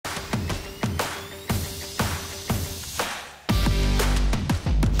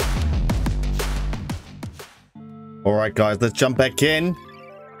All right, guys, let's jump back in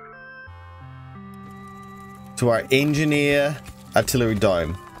to our engineer artillery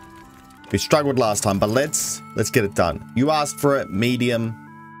dome. We struggled last time, but let's get it done. You asked for it, medium.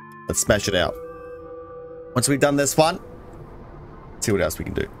 Let's smash it out. Once we've done this one, let's see what else we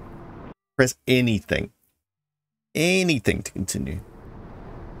can do. Press anything. Anything to continue.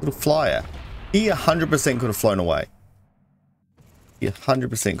 Little flyer. He 100% could have flown away. He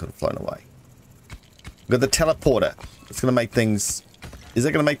 100% could have flown away. We've got the teleporter. It's going to make things... Is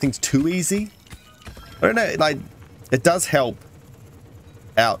it going to make things too easy? I don't know. Like, it does help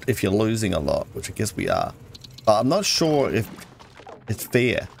out if you're losing a lot, which I guess we are. But I'm not sure if it's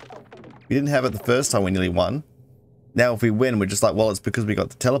fair. We didn't have it the first time we nearly won. Now if we win, we're just like, well, it's because we got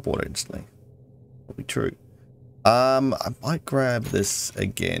the teleporter instantly. That'll be true. I might grab this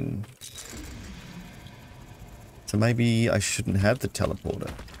again. So maybe I shouldn't have the teleporter.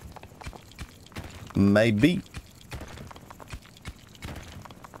 Maybe.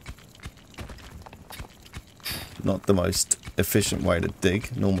 Not the most efficient way to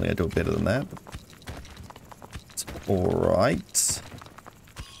dig. Normally I do it better than that. It's alright.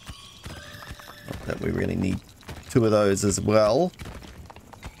 Not that we really need 2 of those as well.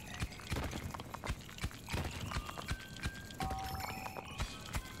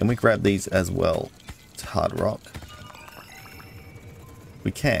 Can we grab these as well? It's hard rock.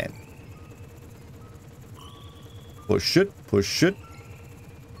 We can. Push it, push it.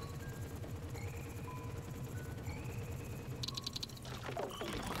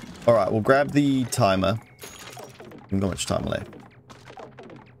 Alright, we'll grab the timer. We've got much time left.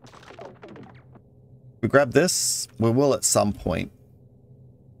 We grab this, we will at some point.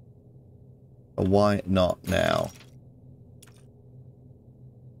 But why not now?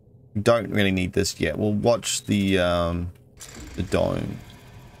 We don't really need this yet. We'll watch the dome.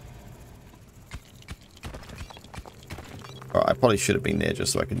 Alright, I probably should have been there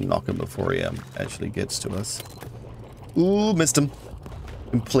just so I could knock him before he actually gets to us. Ooh, missed him.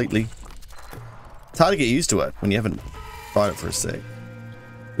 Completely. It's hard to get used to it when you haven't tried it for a sec.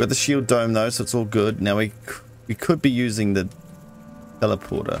 We've got the shield dome though, so it's all good. Now we could be using the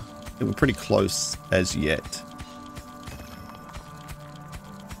teleporter. We're pretty close as yet.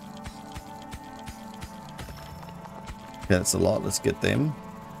 Okay, that's a lot. Let's get them.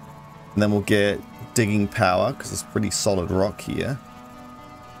 And then we'll get digging power because it's pretty solid rock here.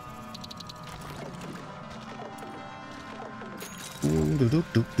 Then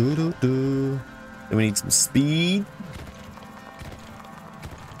we need some speed.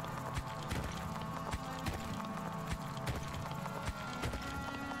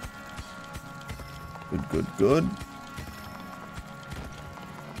 Good, good, good.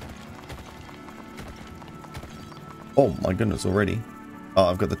 Oh my goodness, already. Oh,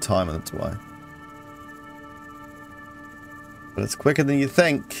 I've got the timer, that's why. But it's quicker than you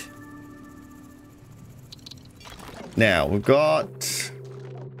think. Now, we've got...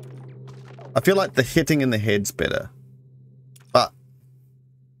 I feel like the hitting in the head's better. But...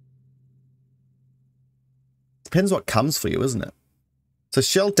 depends what comes for you, isn't it? So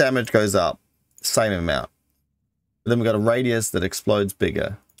shell damage goes up, same amount. But then we've got a radius that explodes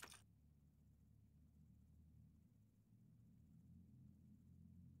bigger.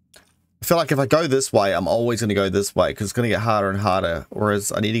 I feel like if I go this way, I'm always going to go this way because it's going to get harder and harder.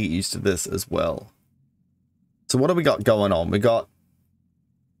 Whereas I need to get used to this as well. So what do we got going on? We got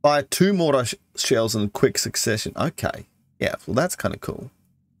fire 2 mortar shells in quick succession. Okay. Yeah, well that's kind of cool.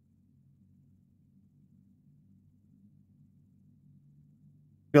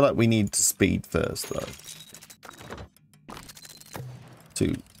 I feel like we need to speed first though.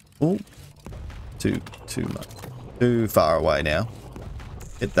 Too much. Too far away now.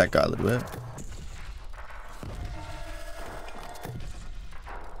 Hit that guy a little bit.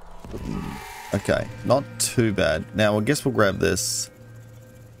 Okay, not too bad. Now, I guess we'll grab this.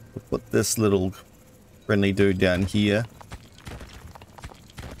 We'll put this little friendly dude down here.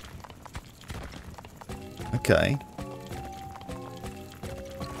 Okay.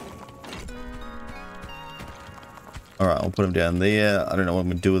 Alright, I'll put him down there. I don't know what I'm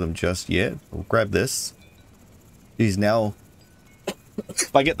going to do with him just yet. We'll grab this. He's now...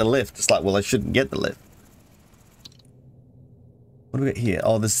 if I get the lift, it's like, well, I shouldn't get the lift. What do we got here?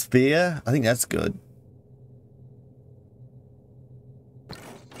 Oh, the sphere? I think that's good.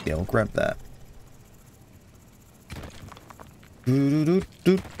 Yeah, we'll grab that.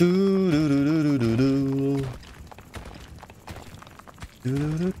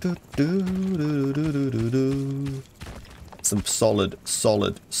 Some solid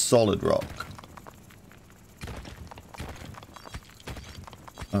rock.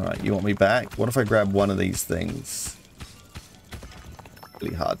 Alright, you want me back? What if I grab one of these things?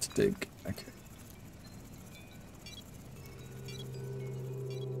 Really hard to dig. Okay.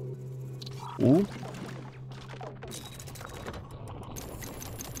 Ooh.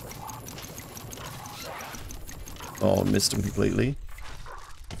 Oh, missed him completely.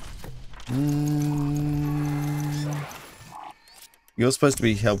 You're supposed to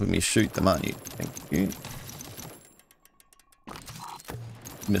be helping me shoot them, aren't you? Thank you.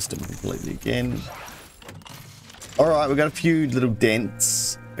 Missed him completely again. Alright, we got a few little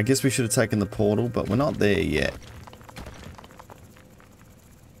dents. I guess we should have taken the portal, but we're not there yet.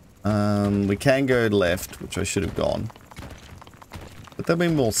 We can go left, which I should have gone. But there'll be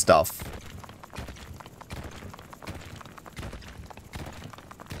more stuff.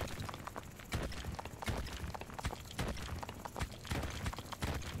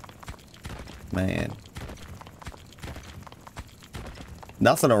 Man.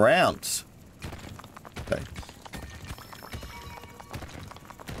 Nothing around. Okay.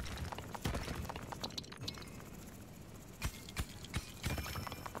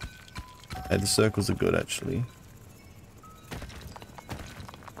 Okay, the circles are good actually.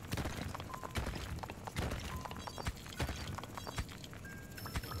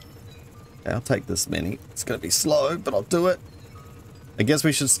 Okay, I'll take this mini. It's gonna be slow, but I'll do it. I guess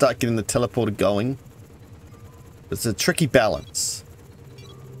we should start getting the teleporter going. It's a tricky balance.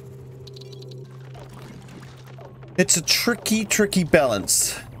 It's a tricky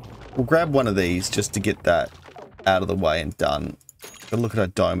balance. We'll grab one of these just to get that out of the way and done. But look at our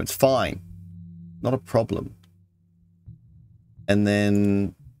dome. It's fine. Not a problem. And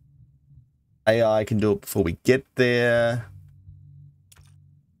then AI can do it before we get there.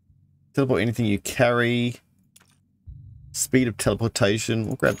 Teleport anything you carry. Speed of teleportation.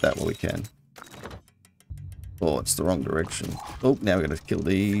 We'll grab that while we can. Oh, it's the wrong direction. Oh, now we're going to kill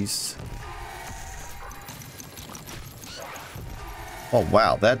these. Oh,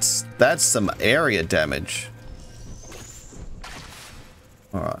 wow. That's some area damage.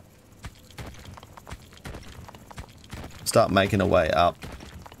 Alright. Start making our way up.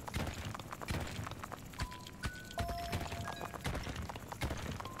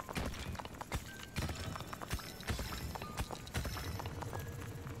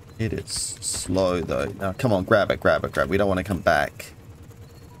 It is slow though. Now come on, grab it. We don't want to come back.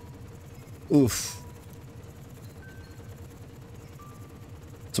 Oof.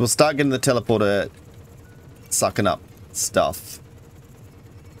 So we'll start getting the teleporter sucking up stuff.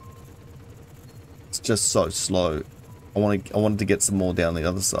 It's just so slow. I wanted to get some more down the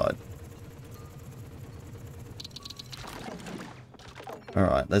other side.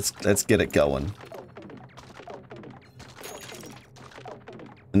 Alright, let's get it going.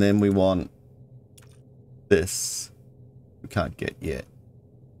 And then we want this. We can't get yet.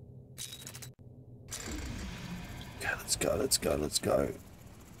 Okay, let's go.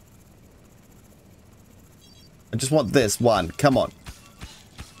 I just want this one. Come on.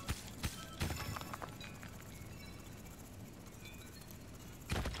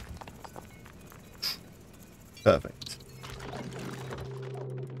 Perfect.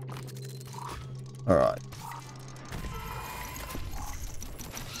 All right.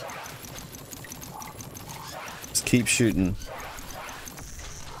 Just keep shooting.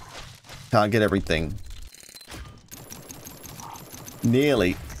 Can't get everything.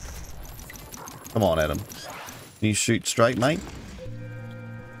 Nearly. Come on, Adam. Can you shoot straight, mate?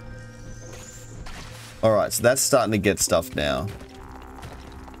 Alright, so that's starting to get stuff now.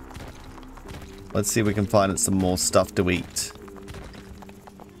 Let's see if we can find some more stuff to eat.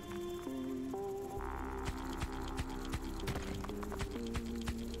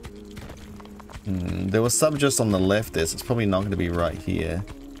 There was some just on the left there, so it's probably not going to be right here.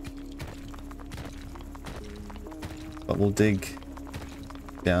 But we'll dig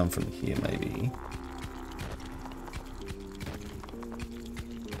down from here, maybe.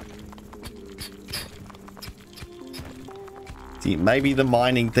 See, maybe the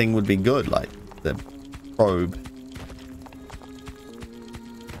mining thing would be good, like the probe.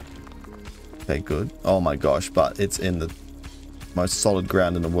 Okay, good. Oh my gosh, but it's in the most solid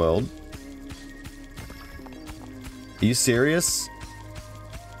ground in the world. Are you serious?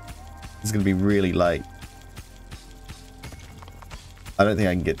 It's gonna be really late. I don't think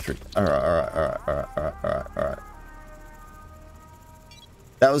I can get through. Alright.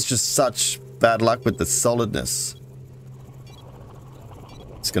 That was just such bad luck with the solidness.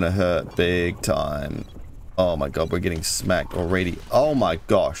 It's gonna hurt big time. Oh my god, we're getting smacked already. Oh my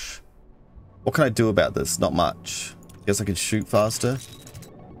gosh. What can I do about this? Not much. Guess I can shoot faster.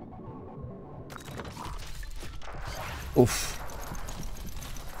 Oof.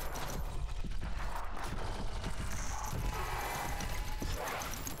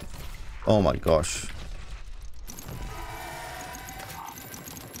 Oh my gosh.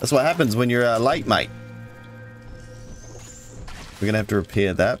 That's what happens when you're late, mate. We're gonna have to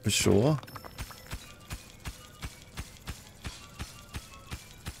repair that for sure.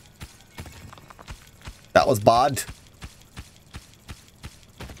 That was bad.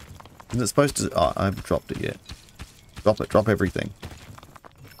 Isn't it supposed to... Oh, I haven't dropped it yet. Drop it. Drop everything.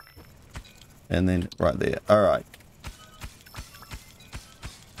 And then right there. Alright.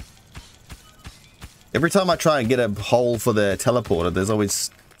 Every time I try and get a hole for the teleporter, there's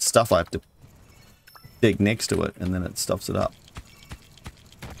always stuff I have to dig next to it, and then it stuffs it up.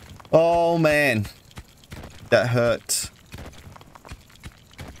 Oh, man. That hurt.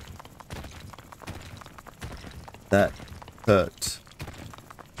 That hurt.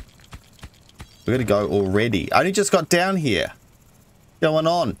 We're gonna go already. I only just got down here. What's going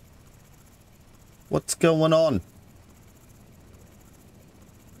on? What's going on?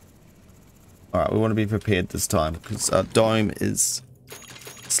 Alright, we want to be prepared this time because our dome is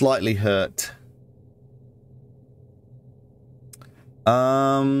slightly hurt.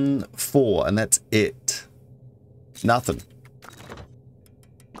 4, and that's it. Nothing.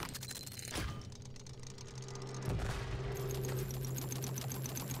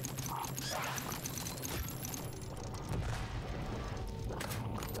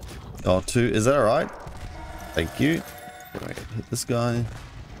 Oh, 2. Is that alright? Thank you. Alright, hit this guy.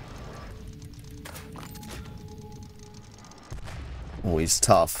 Oh, he's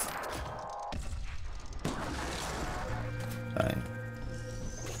tough. Okay.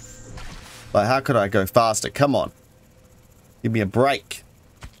 But how could I go faster? Come on. Give me a break.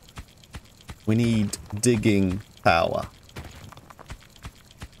 We need digging power.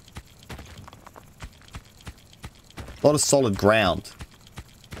 A lot of solid ground.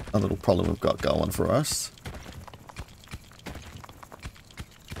 A little problem we've got going for us.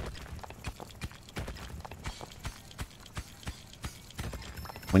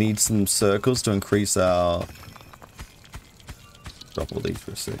 We need some circles to increase our... Drop all these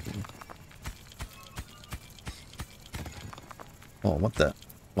for a second. Oh, what the?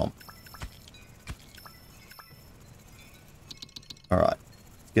 Come on. Alright.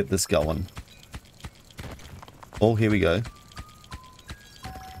 Let's get this going. Oh, here we go.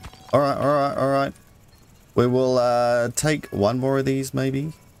 Alright, alright, alright. We will take one more of these,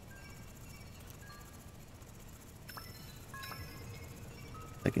 maybe.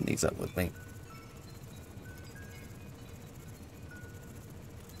 Taking these up with me.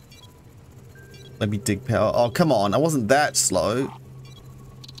 Maybe dig power. Oh, come on. I wasn't that slow.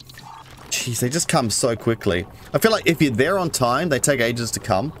 Jeez, they just come so quickly. I feel like if you're there on time, they take ages to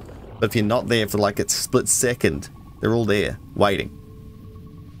come. But if you're not there for like a split second, they're all there, waiting.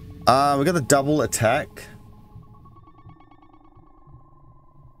 We got the double attack.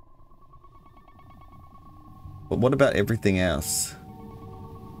 But what about everything else?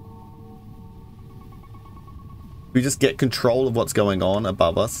 We just get control of what's going on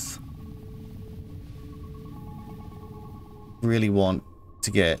above us. Really want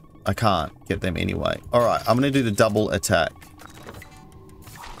to get... I can't get them anyway. Alright, I'm going to do the double attack.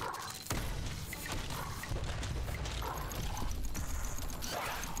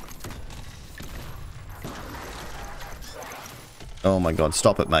 Oh my god,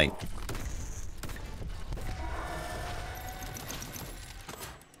 stop it, mate.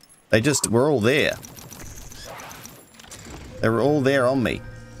 They just... We're all there. They were all there on me.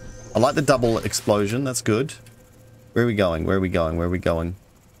 I like the double explosion. That's good. Where are we going? Where are we going? Where are we going?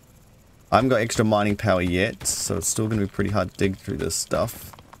 I haven't got extra mining power yet, so it's still going to be pretty hard to dig through this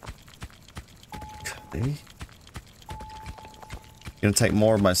stuff. Okay. Gonna take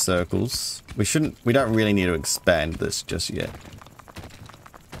more of my circles. We don't really need to expand this just yet.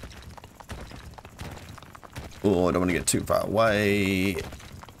 Oh, I don't want to get too far away.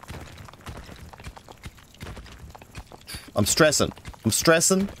 I'm stressing. I'm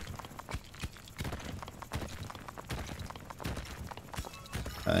stressing.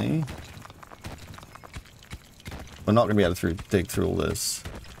 Okay. We're not going to be able to dig through all this.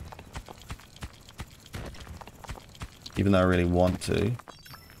 Even though I really want to.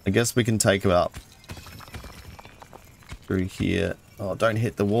 I guess we can take it up through here. Oh, don't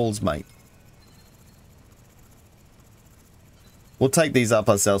hit the walls, mate. We'll take these up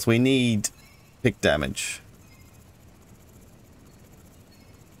ourselves. We need pick damage.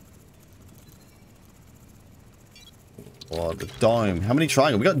 Oh, the dome. How many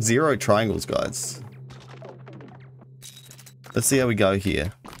triangles? We got 0 triangles, guys. Let's see how we go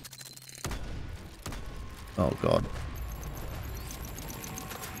here. Oh, God.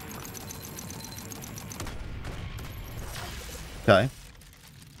 Okay.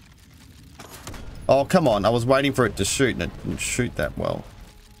 Oh, come on. I was waiting for it to shoot and it didn't shoot that well.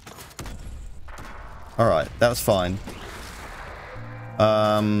 Alright, that was fine.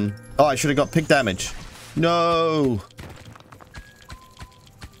 Oh, I should have got pick damage. No!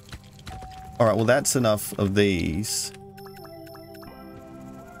 Alright, well that's enough of these.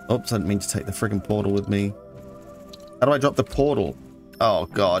 Oops, I didn't mean to take the freaking portal with me. How do I drop the portal? Oh,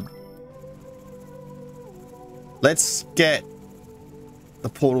 God. Let's get the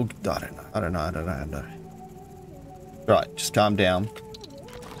portal. I don't know. Right, just calm down.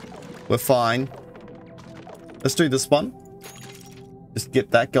 We're fine. Let's do this one. Just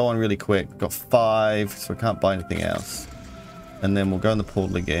get that going really quick. We've got 5, so we can't buy anything else. And then we'll go in the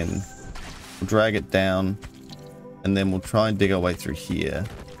portal again. We'll drag it down. And then we'll try and dig our way through here.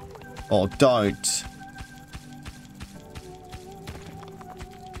 Oh, don't.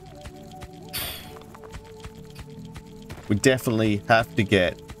 We definitely have to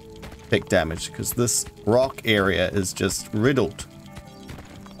get pick damage because this rock area is just riddled.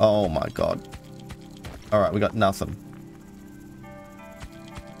 Oh my god. Alright, we got nothing.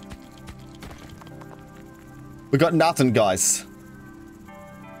 We got nothing, guys.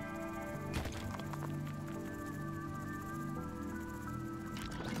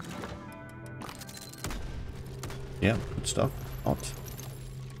 Yeah, good stuff. Not.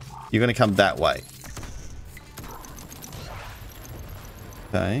 You're gonna come that way.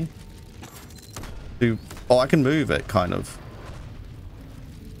 Okay. Oh, I can move it, kind of.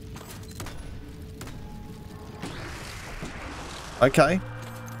 Okay.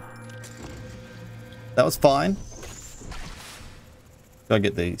 That was fine. Gotta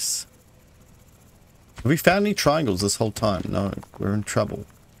get these. Have we found any triangles this whole time? No, we're in trouble.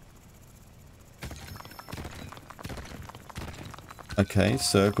 Okay,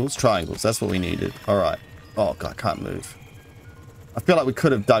 circles, triangles. That's what we needed. Alright. Oh, God, I can't move. I feel like we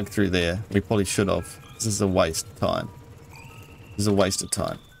could have dug through there. We probably should have. This is a waste of time. This is a waste of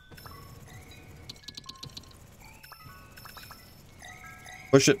time.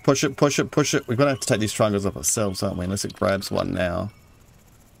 Push it, push it, push it, push it. We're going to have to take these triangles up ourselves, aren't we? Unless it grabs one now.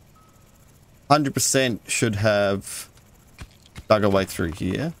 100% should have dug our way through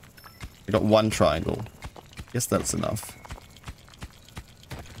here. We got one triangle. Guess that's enough.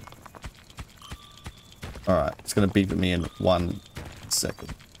 Alright, it's going to beep at me in 1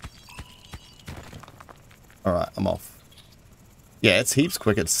 second. Alright, I'm off. Yeah, it's heaps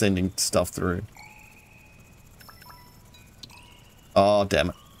quick at sending stuff through. Oh, damn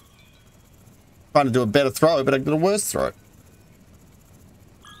it. Trying to do a better throw, but I did a worse throw.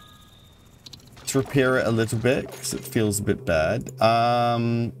 Let's repair it a little bit, because it feels a bit bad.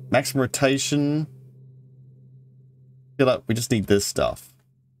 Maximum rotation. I feel like we just need this stuff.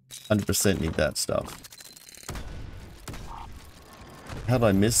 100% need that stuff. How did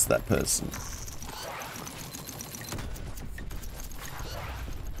I miss that person?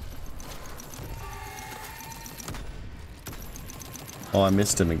 Oh, I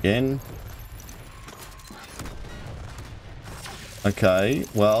missed him again. Okay,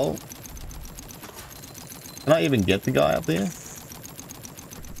 well. Can I even get the guy up there?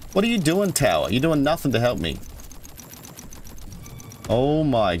 What are you doing, tower? You're doing nothing to help me. Oh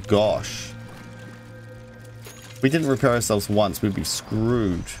my gosh. If we didn't repair ourselves once, we'd be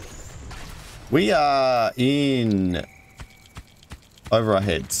screwed. We are in over our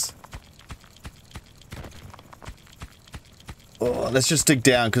heads. Oh, let's just dig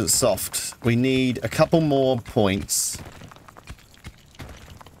down because it's soft. We need a couple more points.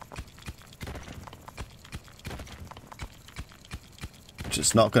 Which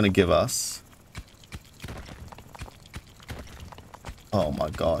it's not going to give us. Oh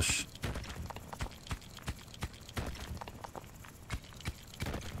my gosh.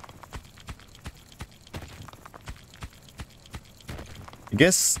 I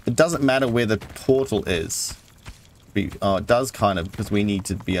guess it doesn't matter where the portal is. Oh, it does kind of, because we need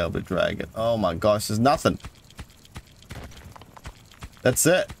to be able to drag it. Oh my gosh, there's nothing. That's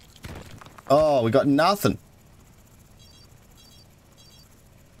it. Oh, we got nothing.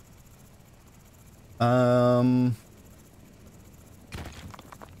 Alright,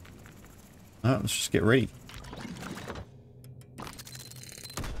 let's just get ready.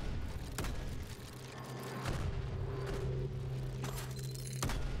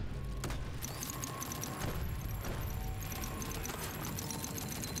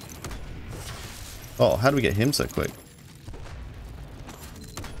 Oh, how do we get him so quick?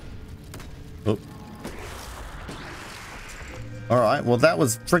 Oh. Alright, well that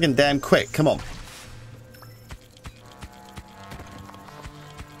was friggin' damn quick. Come on.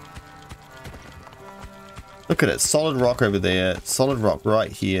 Look at it. Solid rock over there. Solid rock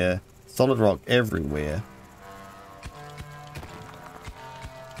right here. Solid rock everywhere.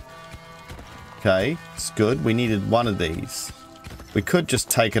 Okay, it's good. We needed one of these. We could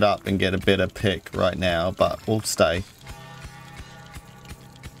just take it up and get a better pick right now, but we'll stay.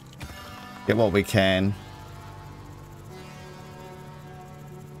 Get what we can.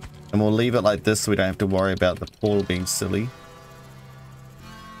 And we'll leave it like this so we don't have to worry about the portal being silly.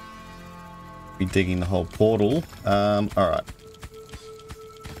 Be digging the whole portal. Alright.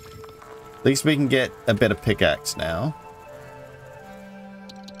 At least we can get a better pickaxe now.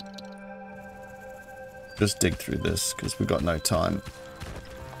 Just dig through this because we've got no time.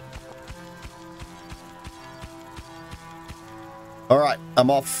 Alright,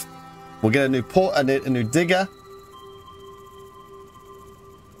 I'm off. We'll get a new a new digger.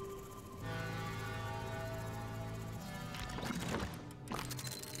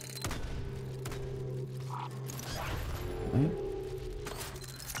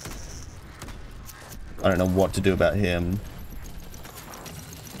 I don't know what to do about him.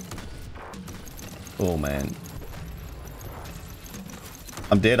 Oh, man.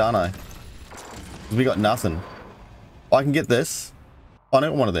 I'm dead, aren't I? We got nothing. Oh, I can get this. Oh, I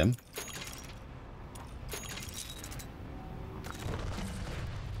don't want one of them.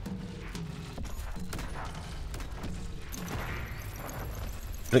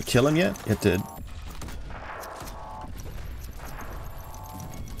 Did it kill him yet? It did.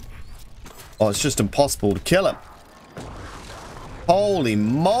 Oh, it's just impossible to kill him. Holy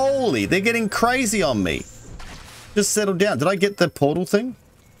moly, they're getting crazy on me. Just settle down. Did I get the portal thing?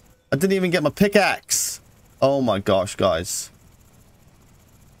 I didn't even get my pickaxe. Oh my gosh, guys.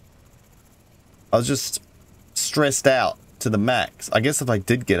 I was just stressed out to the max. I guess if I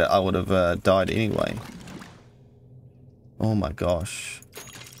did get it, I would have died anyway. Oh my gosh.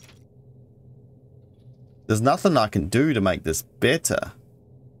 There's nothing I can do to make this better.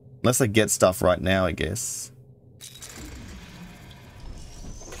 Unless I get stuff right now, I guess.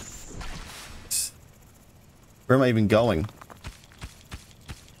 Where am I even going?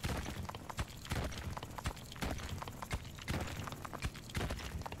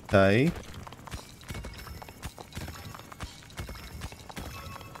 Okay.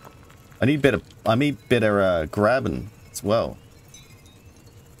 I need better grabbing as well.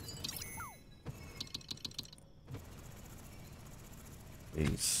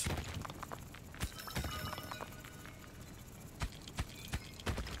 Jeez.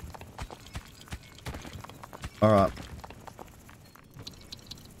 All right.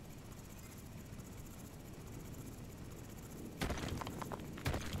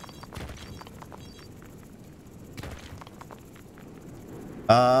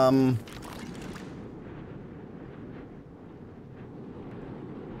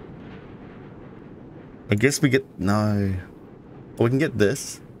 I guess we get no. We can get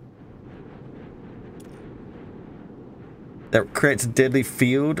this. That creates a deadly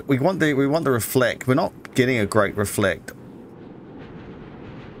field. We want the reflect. We're not getting a great reflect.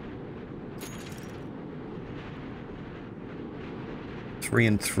 Three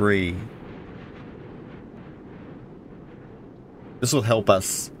and 3. This will help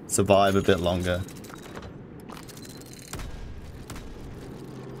us survive a bit longer.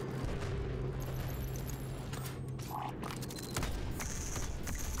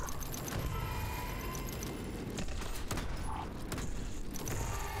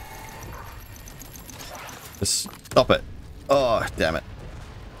 Just stop it. Oh, damn it.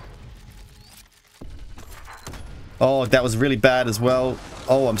 Oh, that was really bad as well.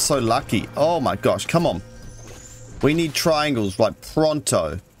 Oh, I'm so lucky. Oh my gosh, come on. We need triangles, like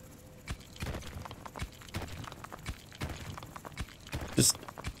pronto. Just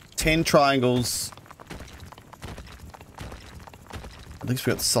 10 triangles. At least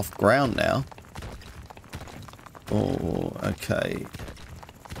we got soft ground now. Oh, okay.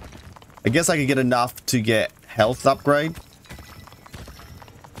 I guess I could get enough to get health upgrade.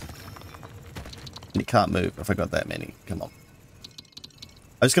 You can't move if I got that many. Come on.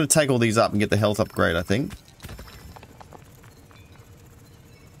 I'm just going to take all these up and get the health upgrade, I think.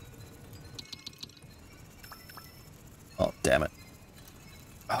 Oh, damn it.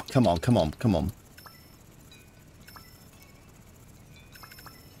 Oh, come on, come on, come on.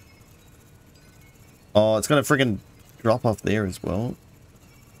 Oh, it's going to freaking drop off there as well.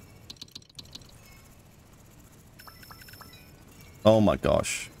 Oh my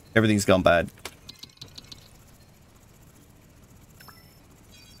gosh. Everything's gone bad.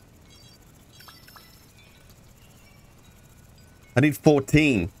 I need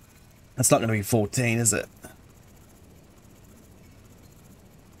 14. That's not going to be 14, is it?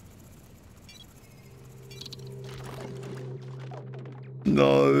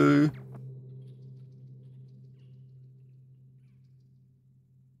 No.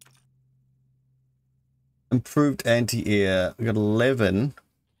 Improved anti-air. We got 11.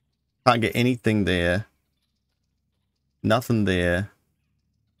 Can't get anything there. Nothing there.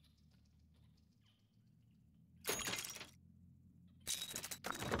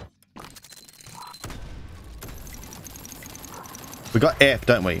 We got F,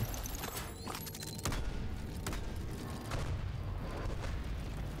 don't we?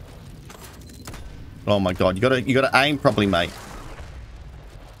 Oh my god, you gotta aim properly, mate.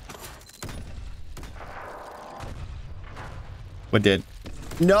 We're dead.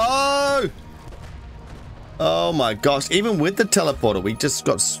 No! Oh my gosh, even with the teleporter, we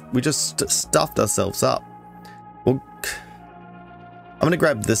just stuffed ourselves up. Well, I'm gonna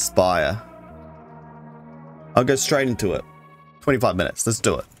grab this spire. I'll go straight into it. 25 minutes, let's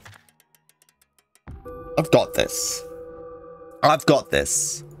do it. I've got this. I've got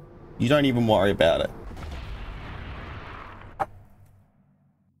this. You don't even worry about it.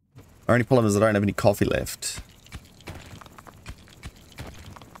 Our only problem is I don't have any coffee left.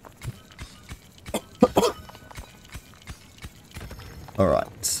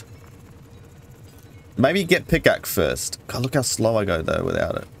 Alright. Maybe get pickaxe first. God, look how slow I go though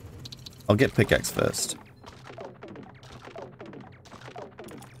without it. I'll get pickaxe first.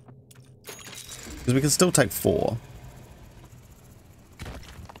 Because we can still take 4.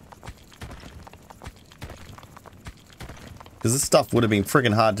 Because this stuff would have been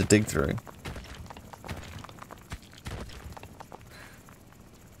friggin' hard to dig through.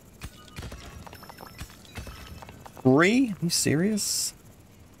 Three? Are you serious?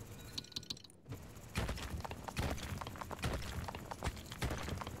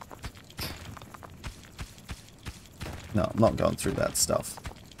 No, I'm not going through that stuff.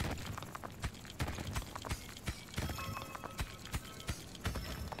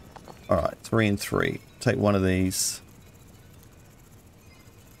 Alright, 3 and 3. Take one of these.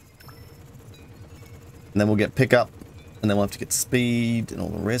 And then we'll get pickup. And then we'll have to get speed and all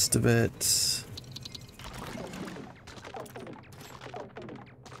the rest of it.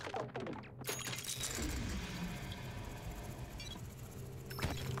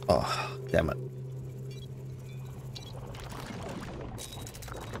 Oh, damn it.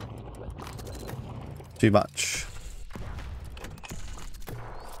 Too much.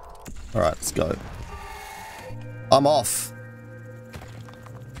 Alright, let's go. I'm off.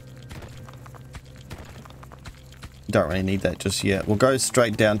 Don't really need that just yet. We'll go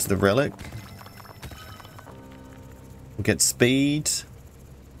straight down to the relic. We'll get speed. It's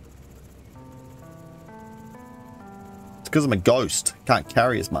because I'm a ghost. Can't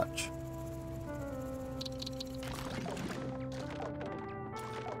carry as much.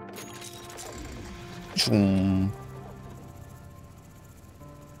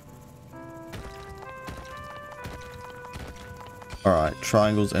 Alright,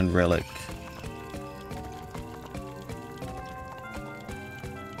 triangles and relic.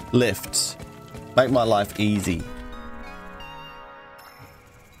 Lifts. Make my life easy.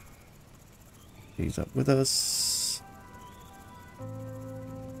 He's up with us.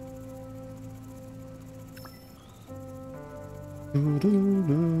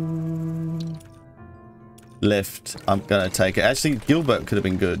 Lift. I'm gonna take it. Actually, Gilbert could have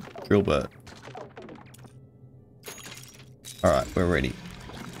been good. Gilbert. Alright, we're ready.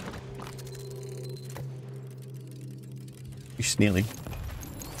 You sneely.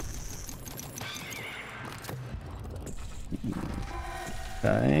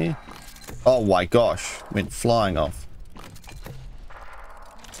 Okay. Oh my gosh. Went flying off.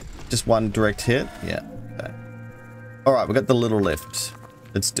 Just one direct hit? Yeah. Okay. Alright, we got the little lift.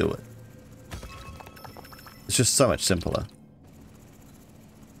 Let's do it. It's just so much simpler.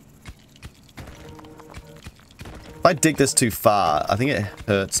 If I dig this too far, I think it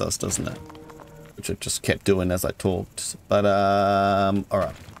hurts us, doesn't it? Which I just kept doing as I talked. But,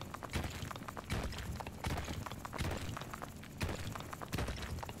 alright.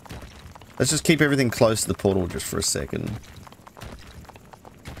 Let's just keep everything close to the portal just for a second.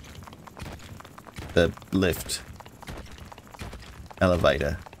 The lift.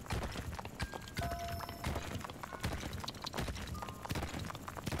 Elevator.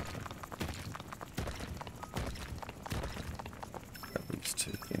 These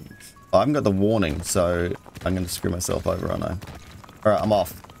two things. Oh, I haven't got the warning, so I'm going to screw myself over, aren't I? Alright, I'm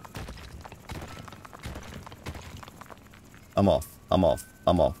off. I'm off. I'm off.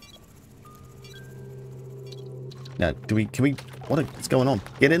 I'm off. Now, can we, what's going on?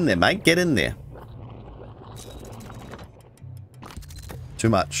 Get in there, mate. Get in there. Too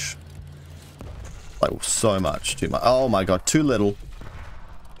much. Like, so much. Too much. Oh my god, too little.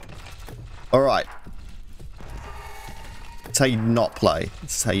 Alright. It's how you not play.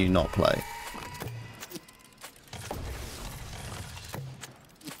 This is how you not play.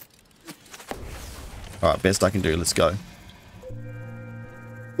 Alright, best I can do. Let's go.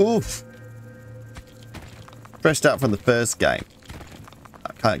 Oof. Stressed out from the first game.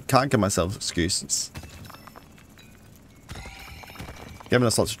 I can't give myself excuses. Giving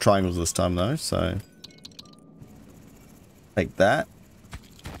us lots of triangles this time though, so... Take that.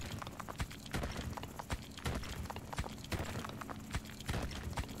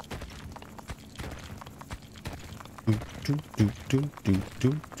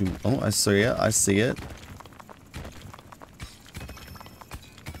 Oh, I see it. I see it.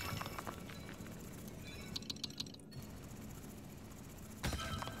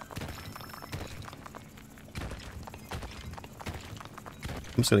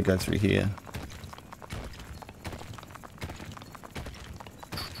 I'm just going to go through here.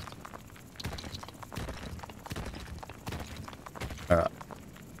 All right.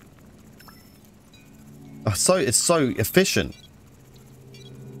 Oh, it's so efficient.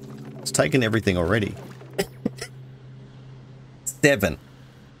 It's taken everything already. 7.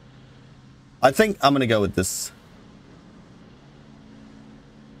 I think I'm going to go with this.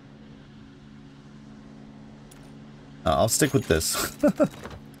 I'll stick with this.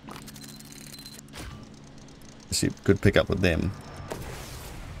 Actually, could pick up with them.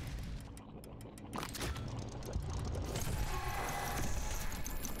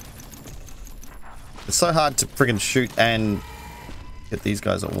 It's so hard to friggin' shoot and get these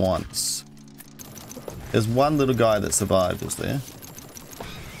guys at once. There's one little guy that survived, is there?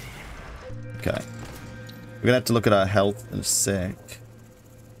 Okay. We're gonna have to look at our health in a sec.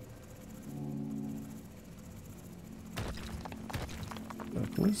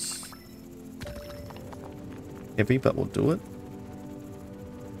 Heavy, but we'll do it.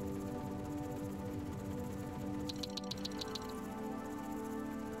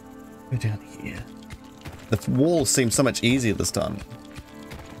 Go down here. The wall seems so much easier this time.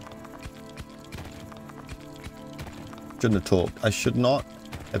 Shouldn't have talked. I should not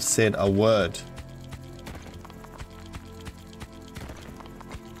have said a word.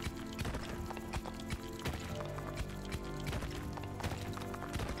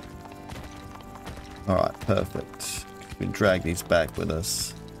 Alright, perfect. We can drag these back with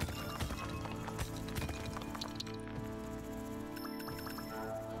us.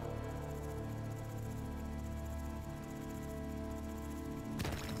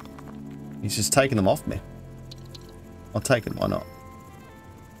 He's just taking them off me. I'll take it, why not?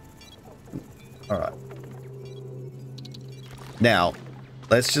 Alright. Now,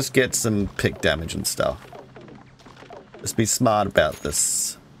 let's just get some pick damage and stuff. Let's be smart about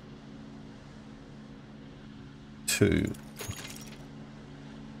this. 2.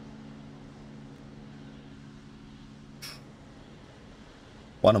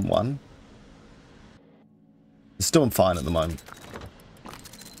 One and one. It's still fine at the moment.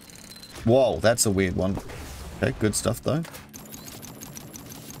 Whoa, that's a weird one. Okay, good stuff though.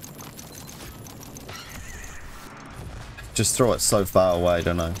 Just throw it so far away,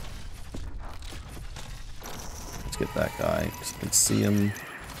 don't I? Let's get that guy, because I can see him.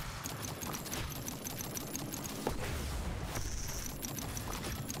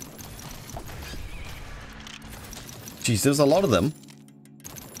 Jeez, there's a lot of them.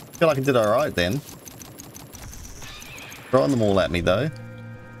 I feel like I did alright then. Throwing them all at me though.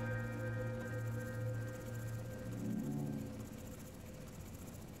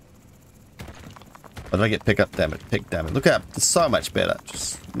 Or did I get pick damage? Look at that. It's so much better.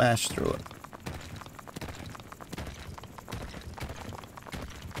 Just smash through it.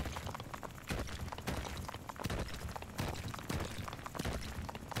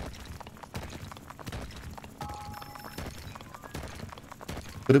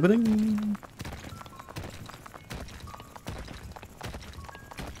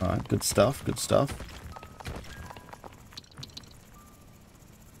 Alright, good stuff, good stuff.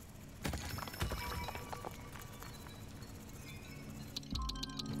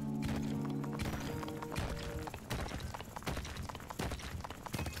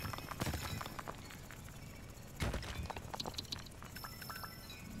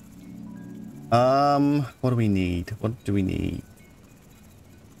 What do we need? What do we need?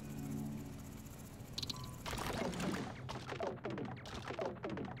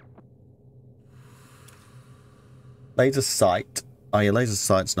 Laser sight. Oh yeah, laser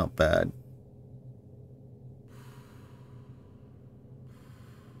sight's not bad.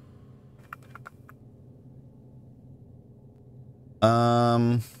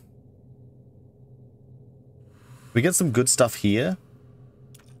 We get some good stuff here.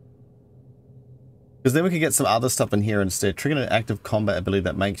 Because then we can get some other stuff in here instead. Trigger an active combat ability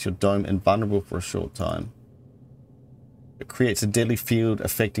that makes your dome invulnerable for a short time. It creates a deadly field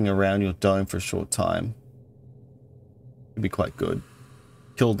affecting around your dome for a short time. Could be quite good.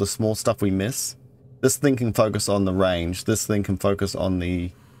 Kill the small stuff we miss. This thing can focus on the range. This thing can focus on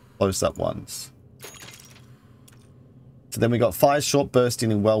the close-up ones. So then we got fire short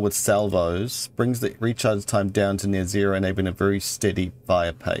bursting and well with salvos. Brings the recharge time down to near zero, enabling a very steady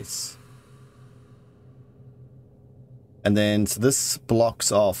fire pace. And then, so this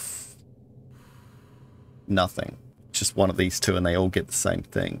blocks off nothing. It's just one of these two and they all get the same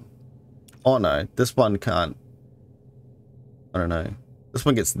thing. Oh no, this one can't. I don't know. This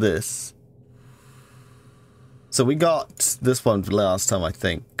one gets this. So we got this one last time, I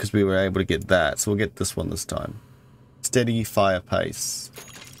think, because we were able to get that. So we'll get this one this time. Steady fire pace.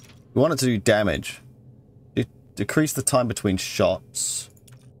 We want it to do damage. Decrease the time between shots.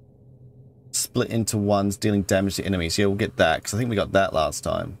 Split into ones, dealing damage to enemies. Yeah, we'll get that, because I think we got that last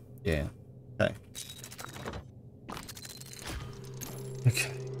time. Yeah. Okay.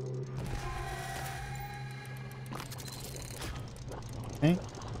 Okay. Okay.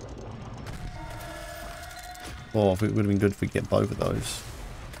 Oh, it would have been good if we get both of those.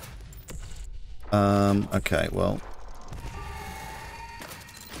 Okay, well.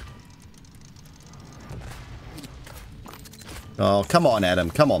 Oh, come on, Adam.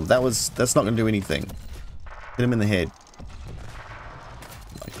 Come on. That's not going to do anything. Hit him in the head.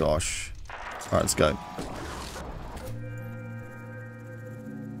 Oh my gosh. Alright, let's go.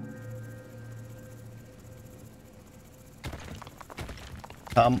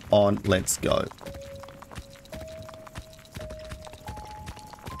 Come on, let's go.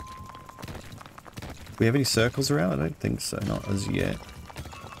 Do we have any circles around? I don't think so. Not as yet.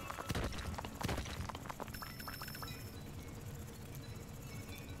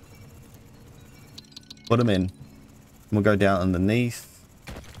 Put them in. We'll go down underneath.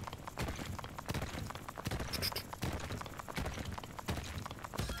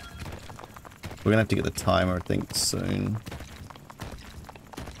 We're gonna have to get the timer, I think, soon.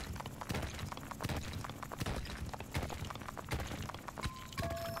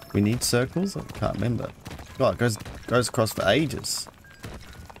 We need circles? I can't remember. God, it goes across for ages.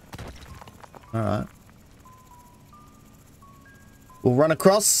 Alright. We'll run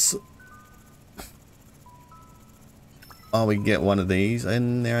across. Oh, we can get one of these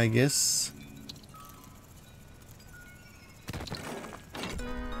in there, I guess.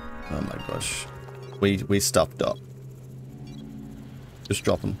 Oh my gosh. We stuffed up. Just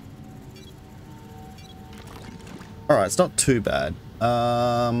drop them. Alright, it's not too bad.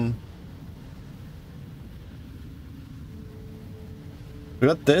 We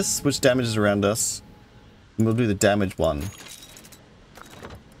got this, which damages around us. And we'll do the damage one.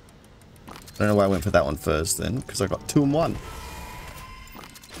 I don't know why I went for that one first then, because I got 2 in 1. It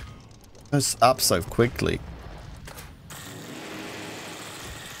goes up so quickly.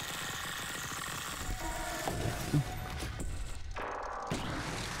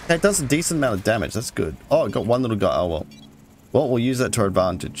 Okay, it does a decent amount of damage, that's good. Oh, it got one little guy, oh well. Well, we'll use that to our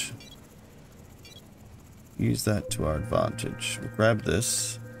advantage. Use that to our advantage. We'll grab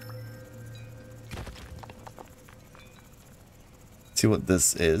this. See what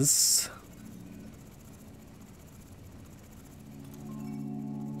this is.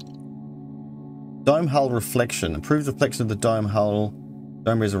 Dome hull reflection. Improve the reflection of the dome hull.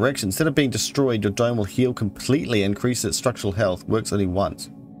 Dome resurrection. Instead of being destroyed, your dome will heal completely and increase its structural health. Works only once.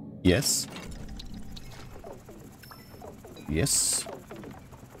 Yes. Yes.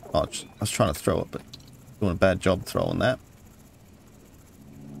 Oh, I was trying to throw it, but doing a bad job throwing that.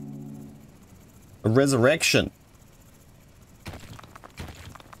 A resurrection.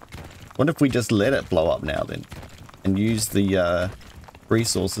 What if we just let it blow up now then? And use the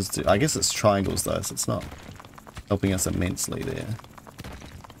resources to... I guess it's triangles though, so it's not helping us immensely there.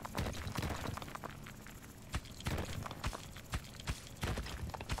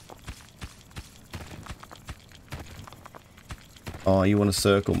 Oh, you want a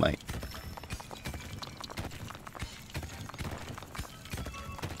circle, mate?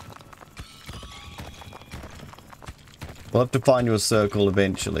 We'll have to find you a circle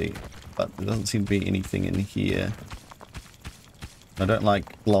eventually, but there doesn't seem to be anything in here. I don't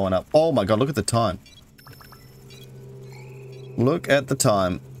like blowing up. Oh my god, look at the time. Look at the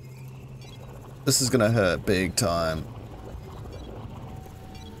time. This is gonna hurt big time.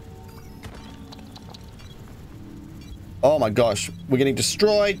 Oh my gosh, we're getting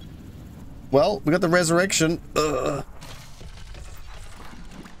destroyed. Well, we got the resurrection. Ugh.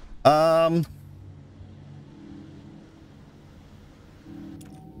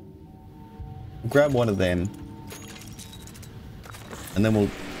 Grab one of them. And then we'll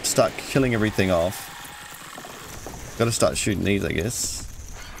start killing everything off. Gotta start shooting these, I guess.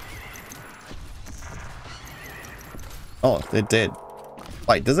 Oh, they're dead.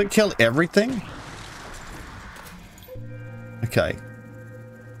 Wait, does it kill everything? Okay.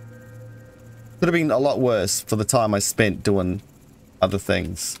 Could have been a lot worse for the time I spent doing other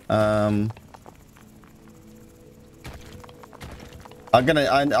things. I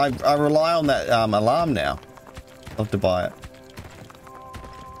rely on that alarm now. I'll have to buy it.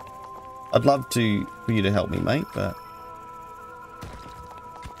 I'd love for you to help me, mate, but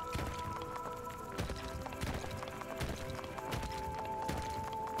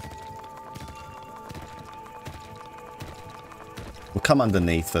we'll come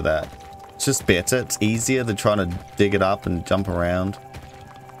underneath for that. It's just better. It's easier than trying to dig it up and jump around.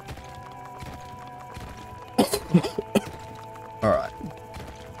 All right.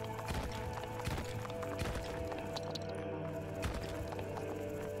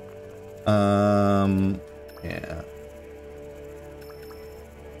 Yeah.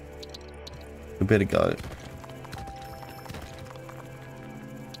 We better go.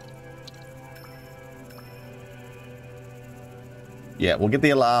 Yeah, we'll get the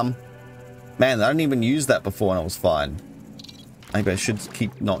alarm. Man, I didn't even use that before and I was fine. Maybe I should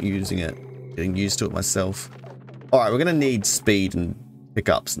keep not using it. Getting used to it myself. Alright, we're gonna need speed and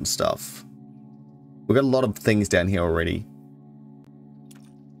pickups and stuff. We've got a lot of things down here already.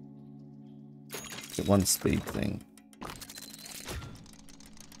 Get one speed thing.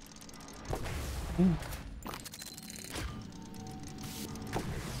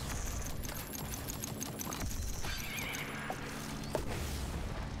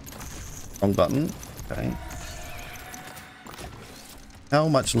 Wrong button. Okay. How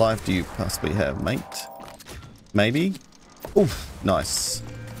much life do you possibly have, mate? Maybe? Oof, nice.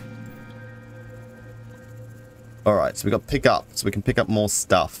 Alright, so we got pick up, so we can pick up more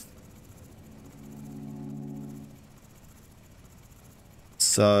stuff.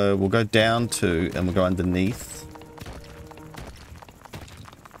 So we'll go down to, and we'll go underneath.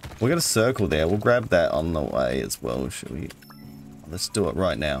 We got a circle there. We'll grab that on the way as well, shall we? Let's do it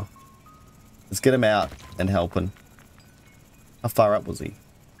right now. Let's get him out and helping. How far up was he?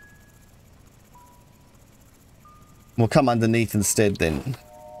 We'll come underneath instead then.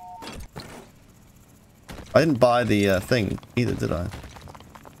 I didn't buy the thing either, did I?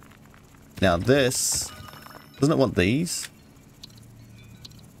 Now this, doesn't it want these?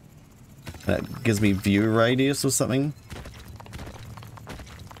 That gives me view radius or something.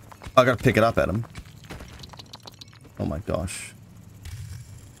 I gotta pick it up, Adam. Oh my gosh.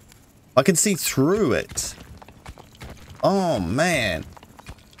 I can see through it. Oh man.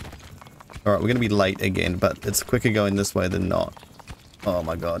 Alright, we're gonna be late again, but it's quicker going this way than not. Oh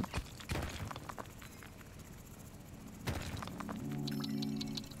my god.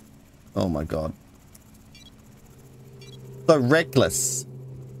 Oh my god. So reckless.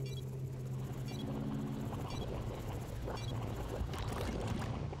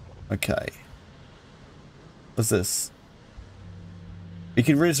 Okay. What's this? You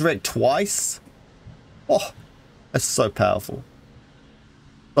can resurrect twice? Oh, that's so powerful.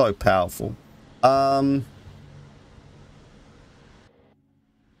 So powerful.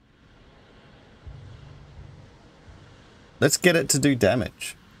 Let's get it to do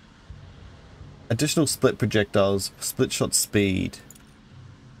damage. Additional split projectiles, split shot speed.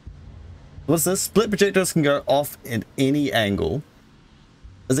 What's this? Split projectiles can go off in any angle.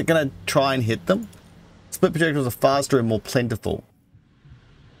 Is it going to try and hit them? Split projectiles are faster and more plentiful.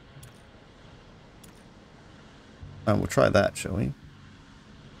 Oh, we'll try that, shall we?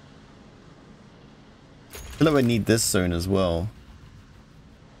 I feel like we need this soon as well.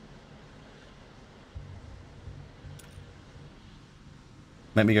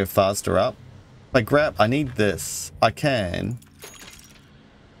 Make me go faster up. If I grab, I need this. I can.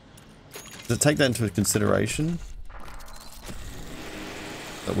 Does it take that into consideration?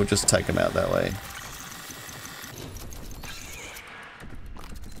 But we'll just take them out that way.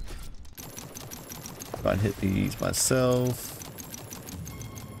 Try and hit these myself.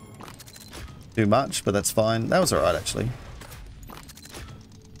 Too much, but that's fine. That was alright, actually.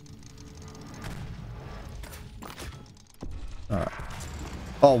 Alright.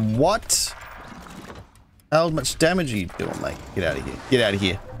 Oh, what? How much damage are you doing, mate? Get out of here. Get out of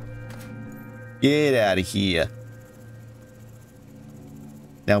here. Get out of here.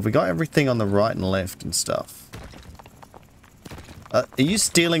 Now, have we got everything on the right and left and stuff? Are you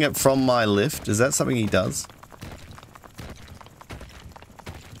stealing it from my lift? Is that something he does?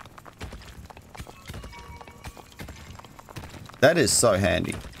 That is so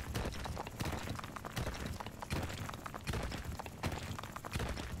handy.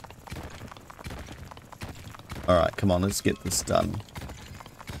 Alright, come on, let's get this done.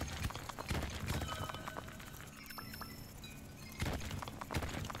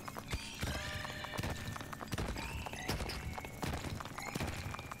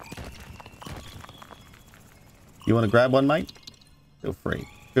 You want to grab one, mate? Feel free.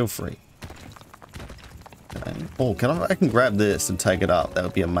 Feel free. Okay. Oh, I can grab this and take it up. That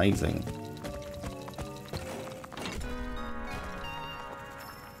would be amazing.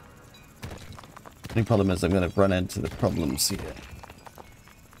 The only problem is I'm going to run into the problems here.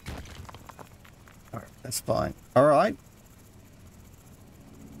 Alright, that's fine. Alright.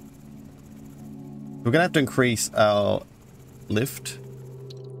 We're going to have to increase our lift.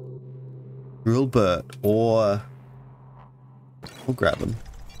 Drillbert or... We'll grab them.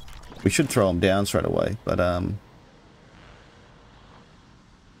 We should throw them down straight away, but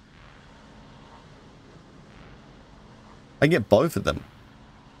I get both of them.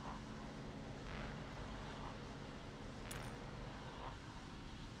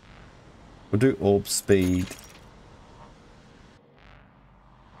 We'll do orb speed.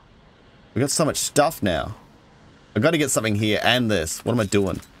 We got so much stuff now. I've got to get something here and this. What am I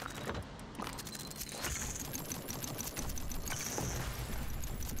doing?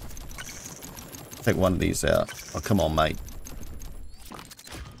 Take one of these out. Oh, come on, mate.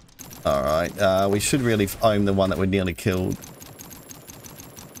 Alright, we should really own the one that we nearly killed.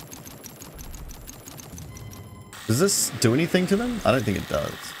 Does this do anything to them? I don't think it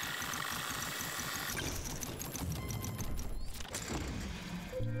does.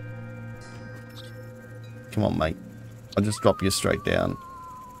 Come on, mate. I'll just drop you straight down.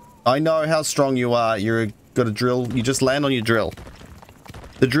 I know how strong you are. You've got a drill. You just land on your drill.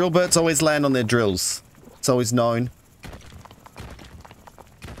 The drill birds always land on their drills. It's always known.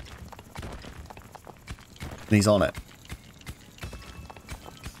 And he's on it.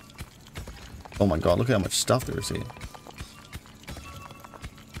 Oh my god, look at how much stuff there is here.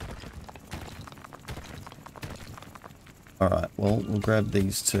 Alright, well, we'll grab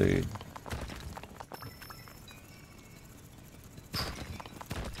these two.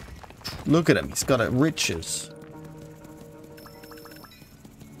 Look at him, he's got it riches.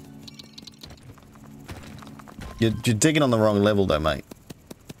 You're digging on the wrong level though, mate.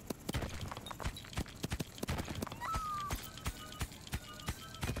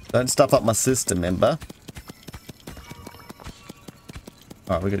 Don't stuff up my system, member.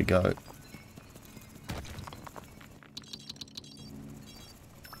 Alright, we gotta go.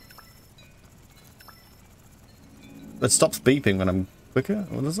 It stops beeping when I'm quicker?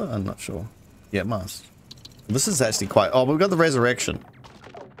 What is it? I'm not sure. Yeah, it must. This is actually quite... Oh, we've got the resurrection.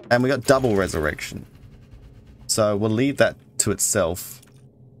 And we got double resurrection. So we'll leave that to itself.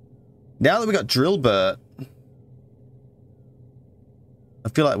 Now that we got Drillbert, I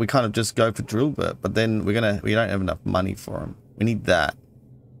feel like we kind of just go for Drillbert, but then we don't have enough money for him. We need that.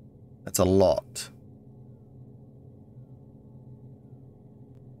 That's a lot.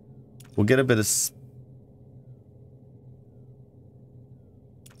 We'll get a bit of...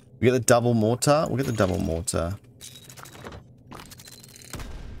 We get the double mortar. We'll get the double mortar.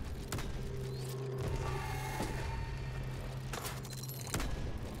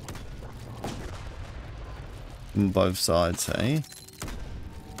 On both sides, hey?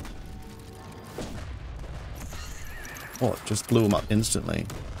 Oh, it just blew them up instantly.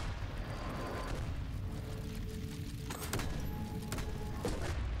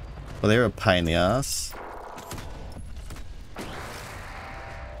 Well, they're a pain in the ass.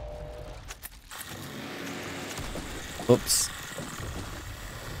 Oops.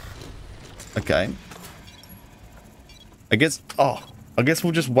 Okay. I guess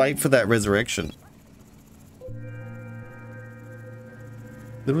we'll just wait for that resurrection.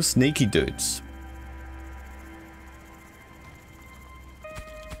 Little sneaky dudes.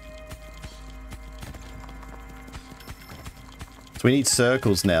 So we need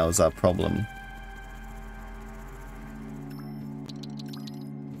circles now is our problem.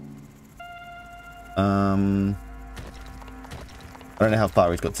 I don't know how far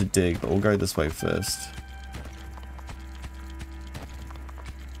we've got to dig, but we'll go this way first.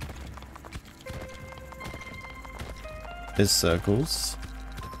 There's circles.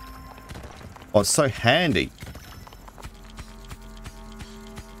 Oh, it's so handy.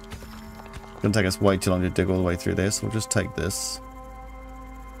 It's gonna take us way too long to dig all the way through there, so we'll just take this.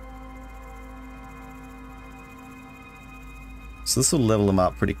 So this will level them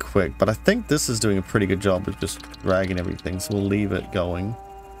up pretty quick, but I think this is doing a pretty good job of just dragging everything, so we'll leave it going.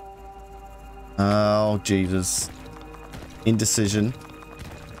 Oh, Jesus. Indecision.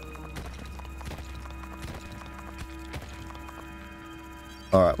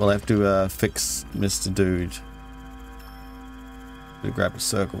 Alright, we'll have to fix Mr. Dude. We grab a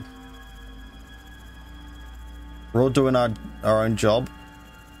circle. We're all doing our own job.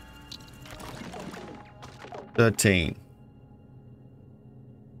 13.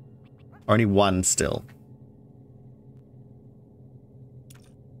 Only one still.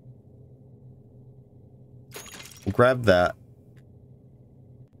 We'll grab that.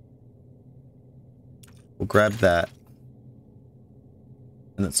 We'll grab that.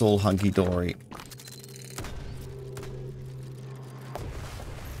 And it's all hunky-dory.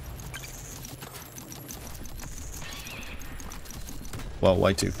 Well,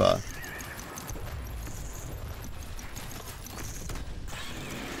 way too far.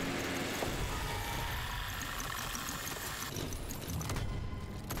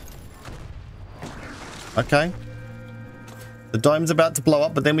 Okay. The dome's about to blow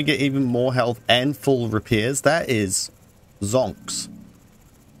up, but then we get even more health and full repairs. That is zonks.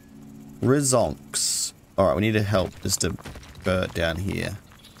 Rezonks. Alright, we need to help just to bird down here.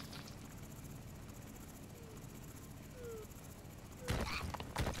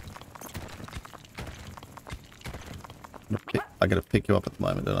 I gotta pick you up at the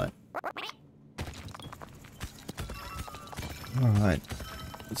moment, don't I? Alright.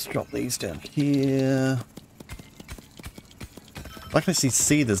 Let's drop these down here. I can actually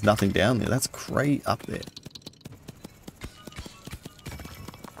see there's nothing down there. That's great up there.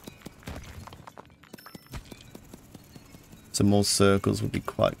 Some more circles would be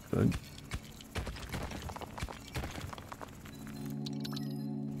quite good.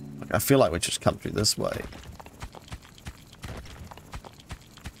 I feel like we just come through this way.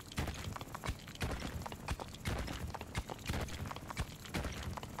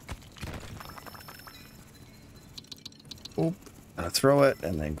 Oop. Gonna throw it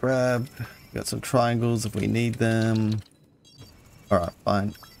and then grab. Got some triangles if we need them. Alright,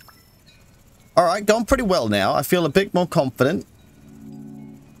 fine. Alright, going pretty well now. I feel a bit more confident.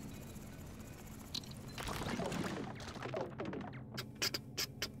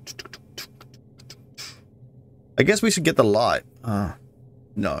 I guess we should get the light.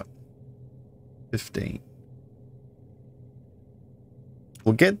 No. 15.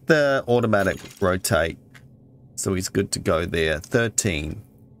 We'll get the automatic rotate. So he's good to go there. 13.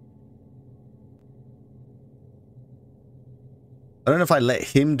 I don't know if I let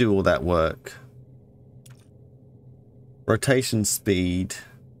him do all that work. Rotation speed.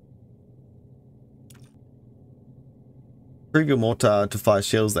 Improve your mortar to fire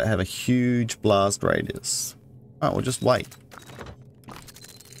shells that have a huge blast radius. Alright, we'll just wait.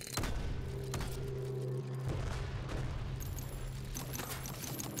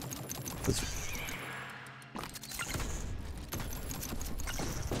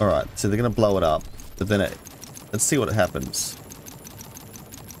 Alright, so they're going to blow it up, but then let's see what happens.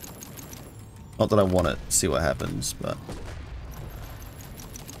 Not that I want it to see what happens, but...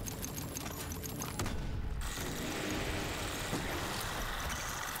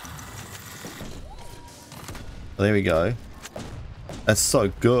 There we go. That's so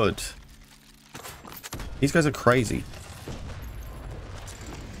good. These guys are crazy.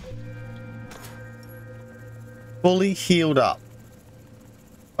 Fully healed up.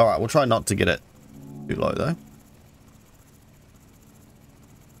 Alright, we'll try not to get it too low though.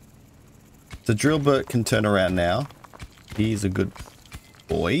 The drill bit can turn around now. He's a good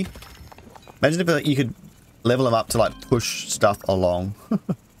boy. Imagine if you could level him up to like push stuff along.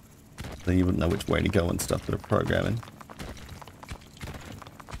 Then you wouldn't know which way to go and stuff that are programming.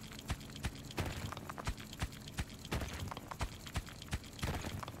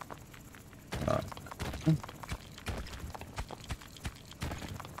 Alright.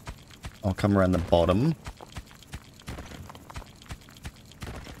 I'll come around the bottom.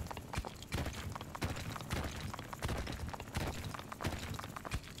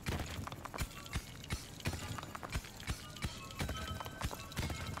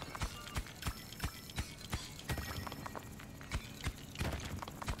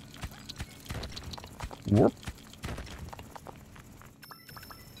 Whoop.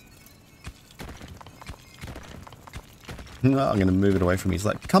 No, I'm going to move it away from me. He's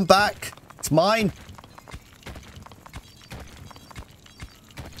like, come back. It's mine.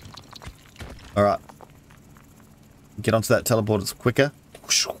 All right. Get onto that teleport. It's quicker.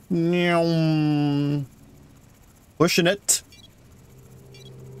 Pushing it.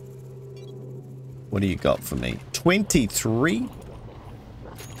 What do you got for me? 23?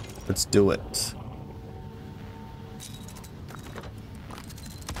 Let's do it.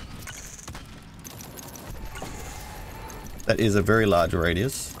 That is a very large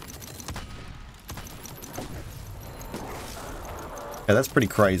radius. Yeah, that's pretty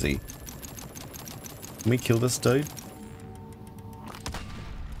crazy. Can we kill this dude?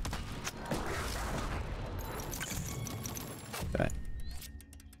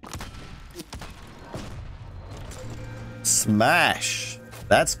 smash.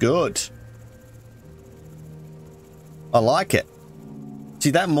 That's good. I like it. See,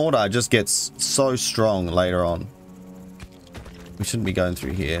 that mortar just gets so strong later on. We shouldn't be going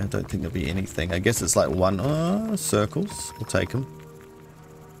through here. I don't think there'll be anything. I guess it's like one... circles. We'll take them.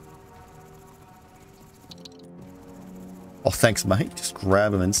 Oh, thanks, mate. Just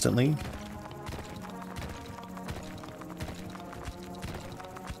grab them instantly.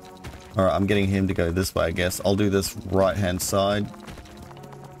 Alright, I'm getting him to go this way, I guess. I'll do this right-hand side.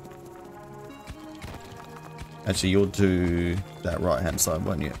 Actually, you'll do that right-hand side,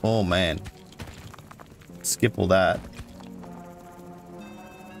 won't you? Oh, man. Skip all that.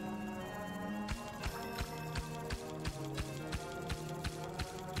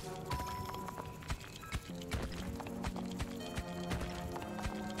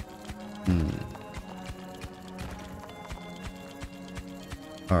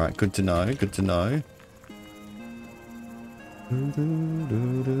 Alright, good to know, good to know.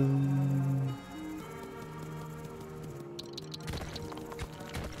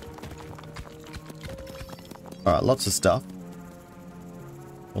 Alright, lots of stuff.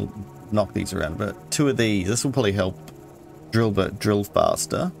 We'll knock these around, but 2 of these, this will probably help Drillbit drill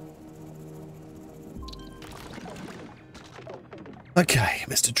faster. Okay,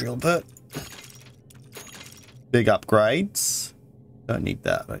 Mr. Drillbit. Big upgrades. Don't need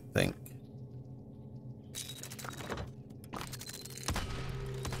that, I think.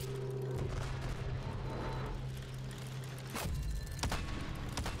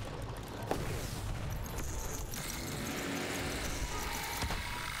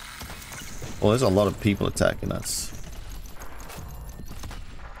 Well, there's a lot of people attacking us.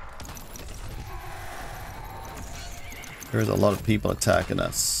 There's a lot of people attacking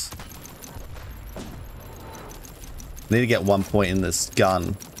us. I need to get 1 point in this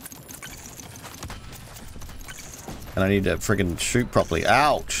gun. And I need to friggin' shoot properly.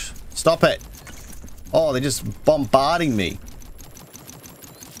 Ouch! Stop it! Oh, they're just bombarding me.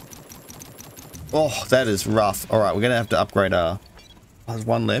 Oh, that is rough. Alright, we're gonna have to upgrade our... Oh, there's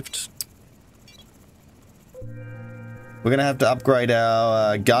one left. We're gonna have to upgrade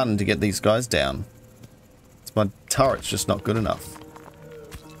our gun to get these guys down. My turret's just not good enough.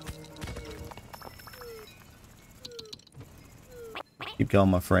 Keep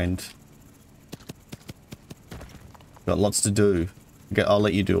going, my friend. Got lots to do. Okay, I'll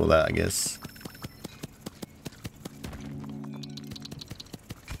let you do all that, I guess.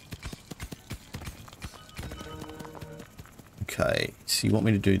 Okay, so you want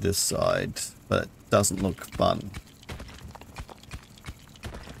me to do this side, but it doesn't look fun.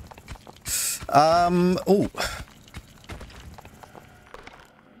 Oh.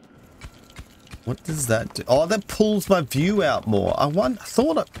 What does that do? Oh, that pulls my view out more. I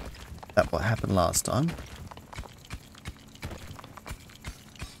thought that what happened last time.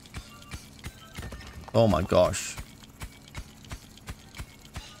 Oh my gosh.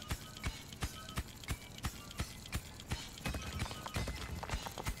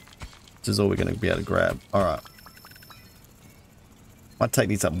 This is all we're going to be able to grab. Alright. Might take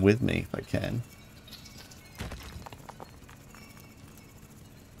these up with me if I can.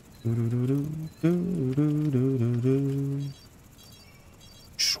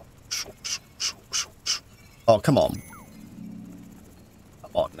 Oh, come on.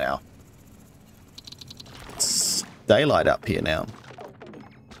 Come on now. It's daylight up here now.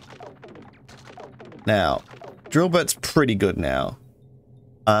 Now, Drillbit's pretty good now.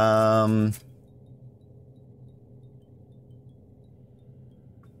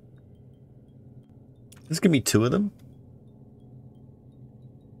 There's gonna be 2 of them.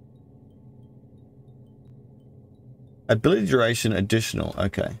 Ability duration additional.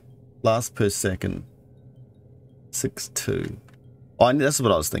 Okay. Last per second. 6-2. Oh, that's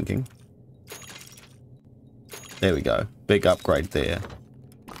what I was thinking. There we go. Big upgrade there.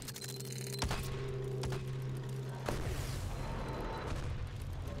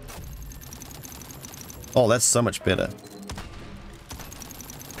 Oh, that's so much better.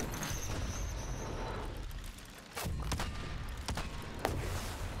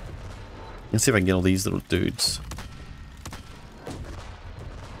 Let's see if I can get all these little dudes.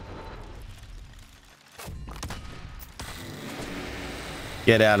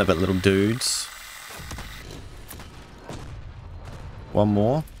 Get out of it, little dudes. One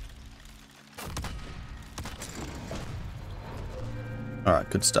more. Alright,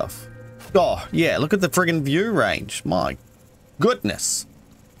 good stuff. Oh, yeah, look at the friggin' view range. My goodness.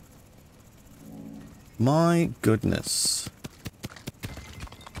 My goodness.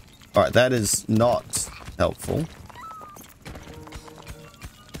 Alright, that is not helpful.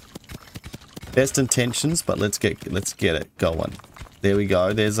 Best intentions, but let's get it going. There we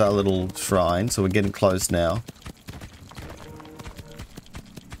go. There's our little shrine. So we're getting close now.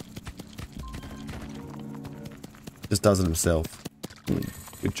 Just does it himself.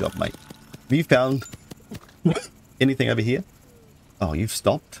 Good job, mate. Have you found anything over here? Oh, you've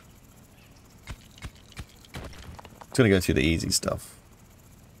stopped? It's gonna go through the easy stuff.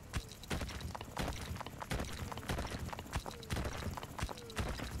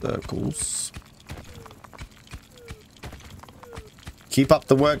 Circles. Keep up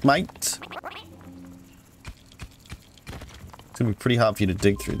the work, mate. It's gonna be pretty hard for you to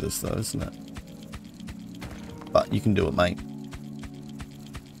dig through this, though, isn't it? But you can do it, mate.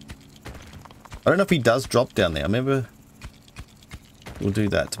 I don't know if he does drop down there. I remember we'll do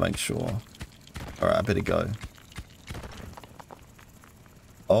that to make sure. Alright, I better go.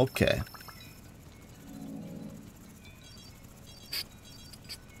 Okay.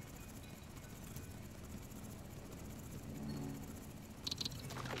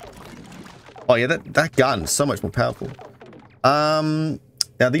 Oh yeah, that gun is so much more powerful.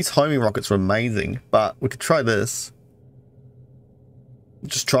 Now these homing rockets are amazing, but we could try this.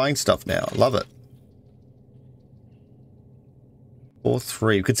 Just trying stuff now. I love it.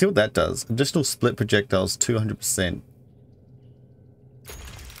 4-3. We can see what that does. Additional split projectiles, 200%.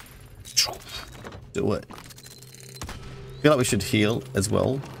 Do it. I feel like we should heal as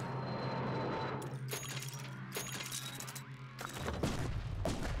well.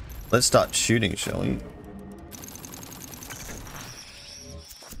 Let's start shooting, shall we?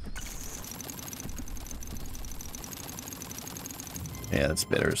 Yeah, that's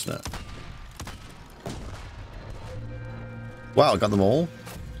better, isn't it? Wow, got them all.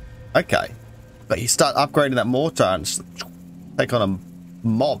 Okay. But you start upgrading that mortar and just take on a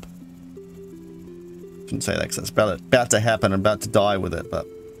mob. Shouldn't say that because it's about to happen. I'm about to die with it, but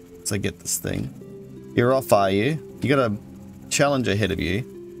once I get this thing. You're off, are you? You got a challenge ahead of you.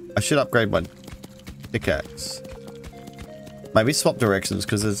 I should upgrade my pickaxe. Maybe swap directions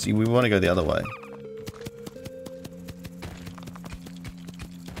because we want to go the other way.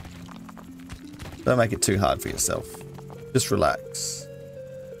 Don't make it too hard for yourself. Just relax.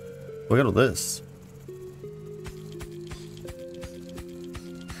 Look at all this.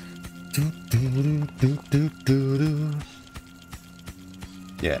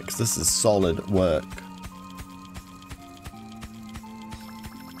 Yeah, because this is solid work.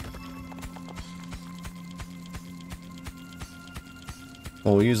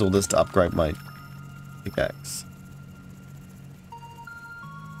 Well, we'll use all this to upgrade my pickaxe.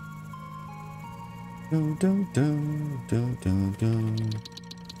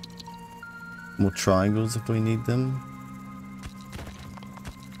 More triangles if we need them.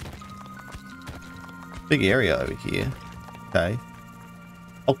 Big area over here. Okay.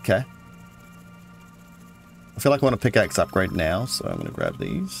 Okay. I feel like I want a pickaxe upgrade now, so I'm going to grab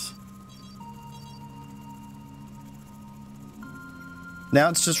these. Now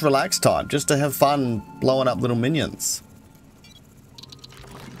it's just relax time, just to have fun blowing up little minions.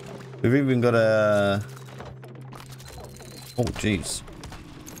 We've even got a... Oh, jeez.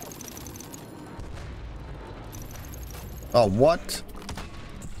 Oh, what?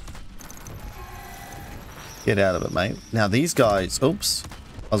 Get out of it, mate. Now these guys... Oops.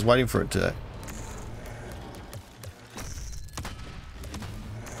 I was waiting for it to...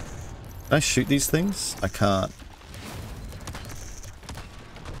 Can I shoot these things? I can't.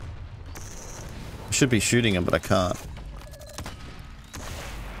 I should be shooting them, but I can't.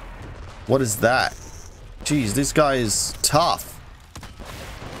 What is that? Jeez, this guy is tough.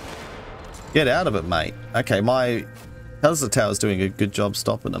 Get out of it, mate. Okay, my How's the tower's doing a good job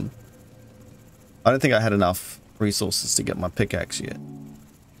stopping them. I don't think I had enough resources to get my pickaxe yet.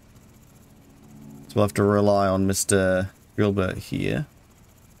 So we'll have to rely on Mr. Gilbert here.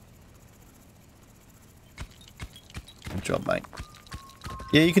 Good job, mate.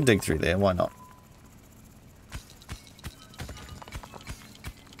 Yeah, you can dig through there. Why not?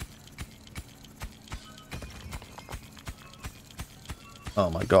 Oh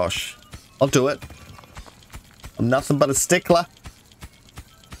my gosh. I'll do it. I'm nothing but a stickler.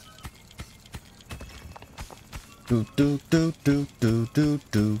 Do do do do do do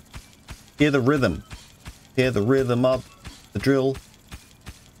do. Hear the rhythm. Hear the rhythm of the drill.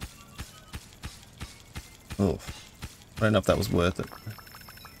 Oh, I don't know if that was worth it.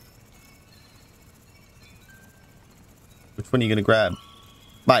 Which one are you gonna grab?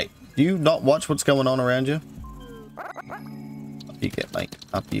 Mate, do you not watch what's going on around you? Up you get, mate.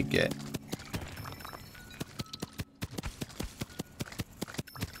 Up you get.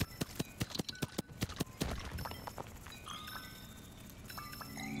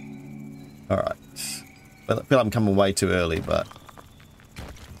 Alright. I feel I'm coming way too early, but...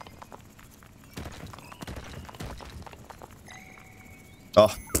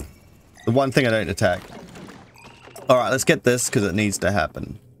 Oh, the one thing I don't attack. Alright, let's get this because it needs to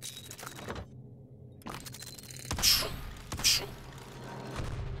happen.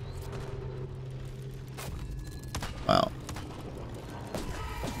 Wow.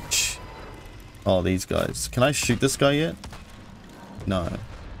 Oh, these guys. Can I shoot this guy yet? No.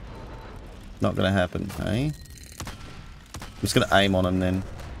 Not gonna happen, eh? I'm just gonna aim on him then.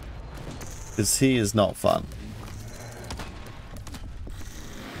 Because he is not fun.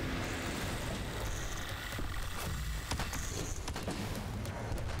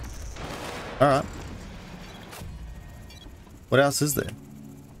 Alright. What else is there?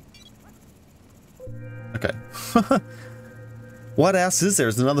 Okay. What else is there?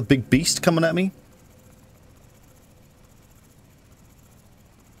 Is there another big beast coming at me?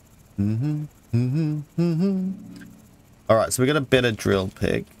 Alright, so we got a better drill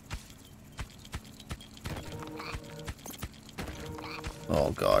pick. Oh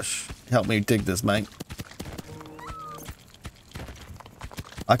gosh. Help me dig this, mate.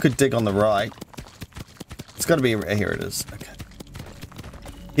 I could dig on the right. It's got to be... Here it is. Okay.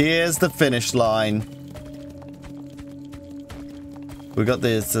 Here's the finish line. We got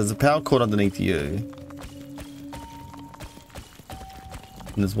this. There's a power cord underneath you.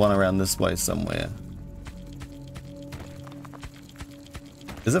 And there's one around this way somewhere.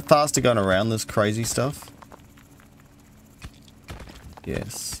 Is it faster going around this crazy stuff?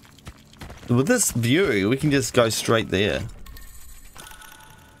 Yes. With this view, we can just go straight there.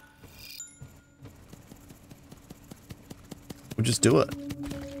 We'll just do it.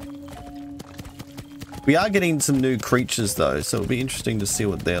 We are getting some new creatures though, so it'll be interesting to see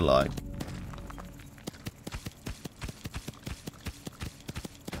what they're like.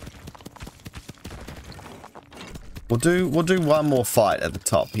 We'll do one more fight at the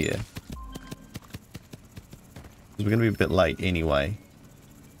top here. Because we're gonna be a bit late anyway.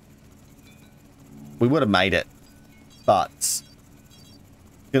 We would have made it, but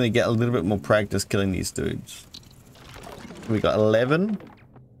gonna get a little bit more practice killing these dudes. We got 11.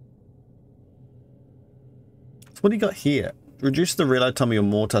 So what do you got here? Reduce the reload time of your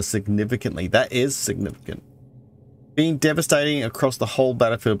mortar significantly. That is significant. Being devastating across the whole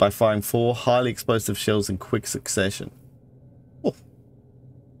battlefield by firing 4 highly explosive shells in quick succession. Oh.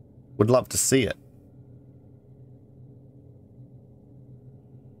 Would love to see it.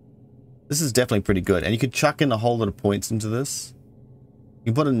 This is definitely pretty good. And you could chuck in a whole lot of points into this.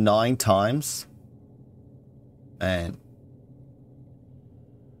 You put it 9 times. And...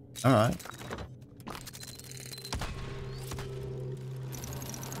 Alright.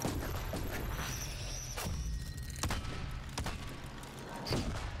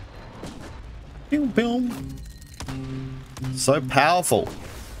 Boom, boom. So powerful.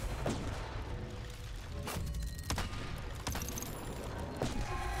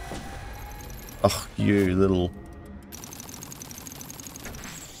 Oh, you little...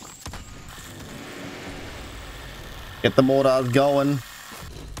 Get the mortars going.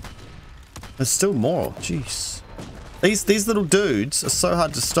 There's still more. Jeez. These little dudes are so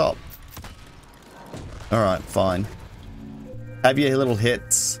hard to stop. Alright, fine. Have your little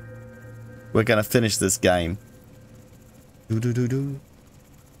hits. We're gonna finish this game. Do-do-do-do.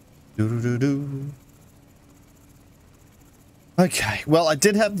 Do-do-do-do. Okay, well, I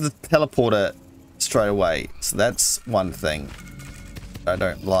did have the teleporter straight away, so that's one thing I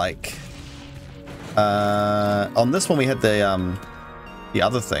don't like. On this one we had the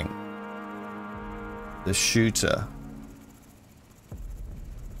other thing. The shooter.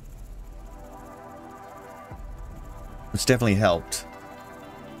 Which definitely helped.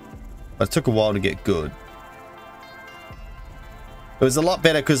 But it took a while to get good. It was a lot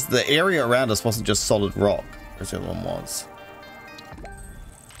better because the area around us wasn't just solid rock, as the other one was.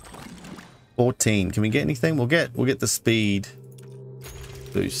 14. Can we get anything? We'll get the speed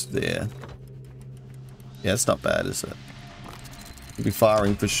boost there. Yeah, it's not bad, is it? We'll be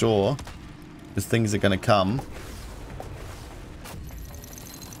firing for sure. Because things are going to come.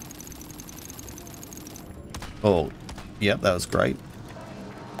 Oh, yep, that was great.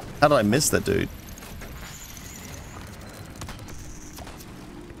 How did I miss that dude?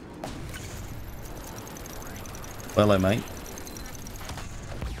 Hello, mate.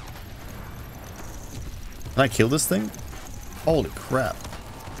 Can I kill this thing? Holy crap.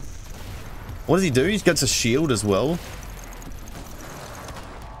 What does he do? He's got a shield as well.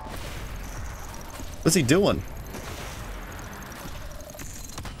 What's he doing?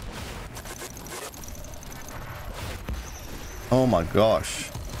 Oh my gosh.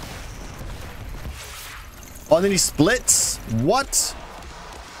 Oh, and then he splits? What?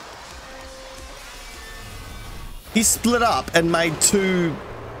 He split up and made two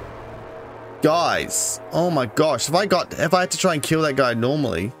guys. Oh my gosh. If I had to try and kill that guy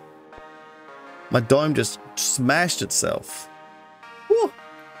normally, my dome just smashed itself. Woo.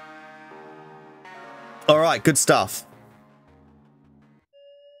 All right, good stuff.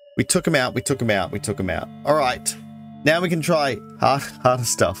 We took him out, we took him out, we took him out. All right, now we can try harder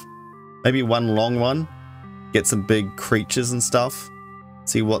stuff. Maybe one long one, get some big creatures and stuff.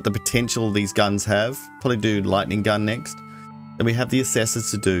 See what the potential these guns have. Probably do lightning gun next. Then we have the assassin's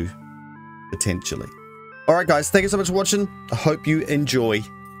to do, potentially. All right, guys, thank you so much for watching. I hope you enjoy.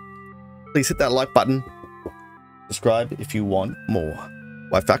 Please hit that like button. Subscribe if you want more.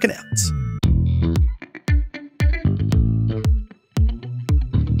 WhiteFalcon out.